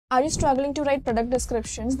Are you struggling to write product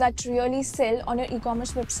descriptions that really sell on your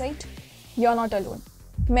e-commerce website? You're not alone.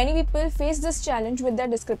 Many people face this challenge with their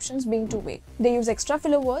descriptions being too vague. They use extra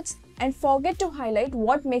filler words and forget to highlight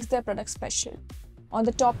what makes their product special. On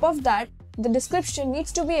the top of that, the description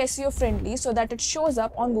needs to be SEO friendly so that it shows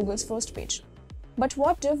up on Google's first page. But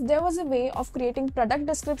what if there was a way of creating product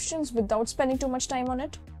descriptions without spending too much time on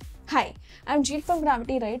it? Hi, I'm Jeet from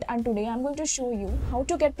GravityWrite, and today I'm going to show you how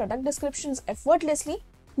to get product descriptions effortlessly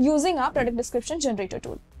using our product description generator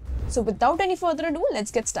tool. So without any further ado,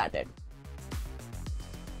 let's get started.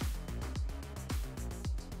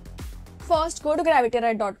 First, go to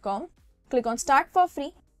GravityWrite.com, click on Start for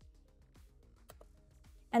Free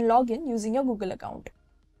and log in using your Google account.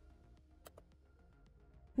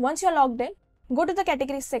 Once you're logged in, go to the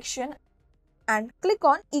categories section and click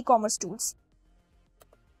on e-commerce tools.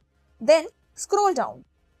 Then scroll down.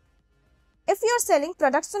 If you are selling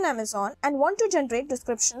products on Amazon and want to generate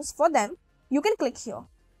descriptions for them, you can click here.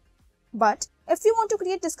 But if you want to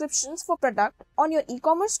create descriptions for product on your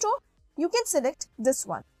e-commerce store, you can select this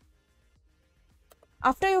one.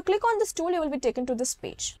 After you click on this tool, you will be taken to this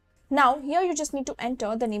page. Now, here you just need to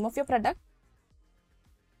enter the name of your product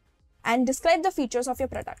and describe the features of your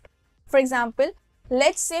product. For example,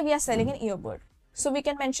 let's say we are selling an earbud. So we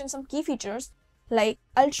can mention some key features like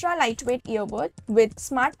ultra lightweight earbud with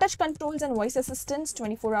smart touch controls and voice assistance,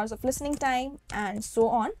 24 hours of listening time, and so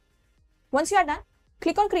on. Once you are done,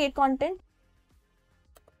 click on create content.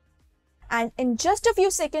 And in just a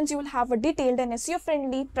few seconds, you will have a detailed and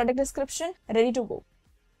SEO-friendly product description ready to go.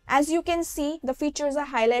 As you can see, the features are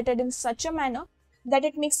highlighted in such a manner that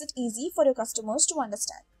it makes it easy for your customers to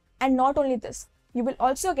understand. And not only this, you will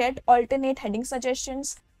also get alternate heading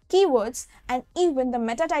suggestions, keywords, and even the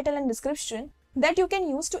meta title and description that you can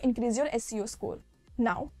use to increase your SEO score.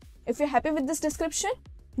 Now, if you're happy with this description,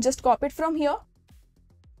 just copy it from here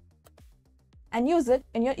and use it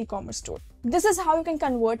in your e-commerce store. This is how you can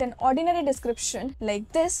convert an ordinary description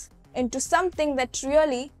like this into something that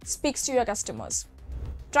really speaks to your customers.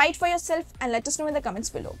 Try it for yourself and let us know in the comments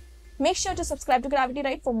below. Make sure to subscribe to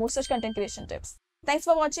GravityWrite for more such content creation tips. Thanks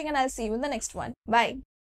for watching, and I'll see you in the next one. Bye.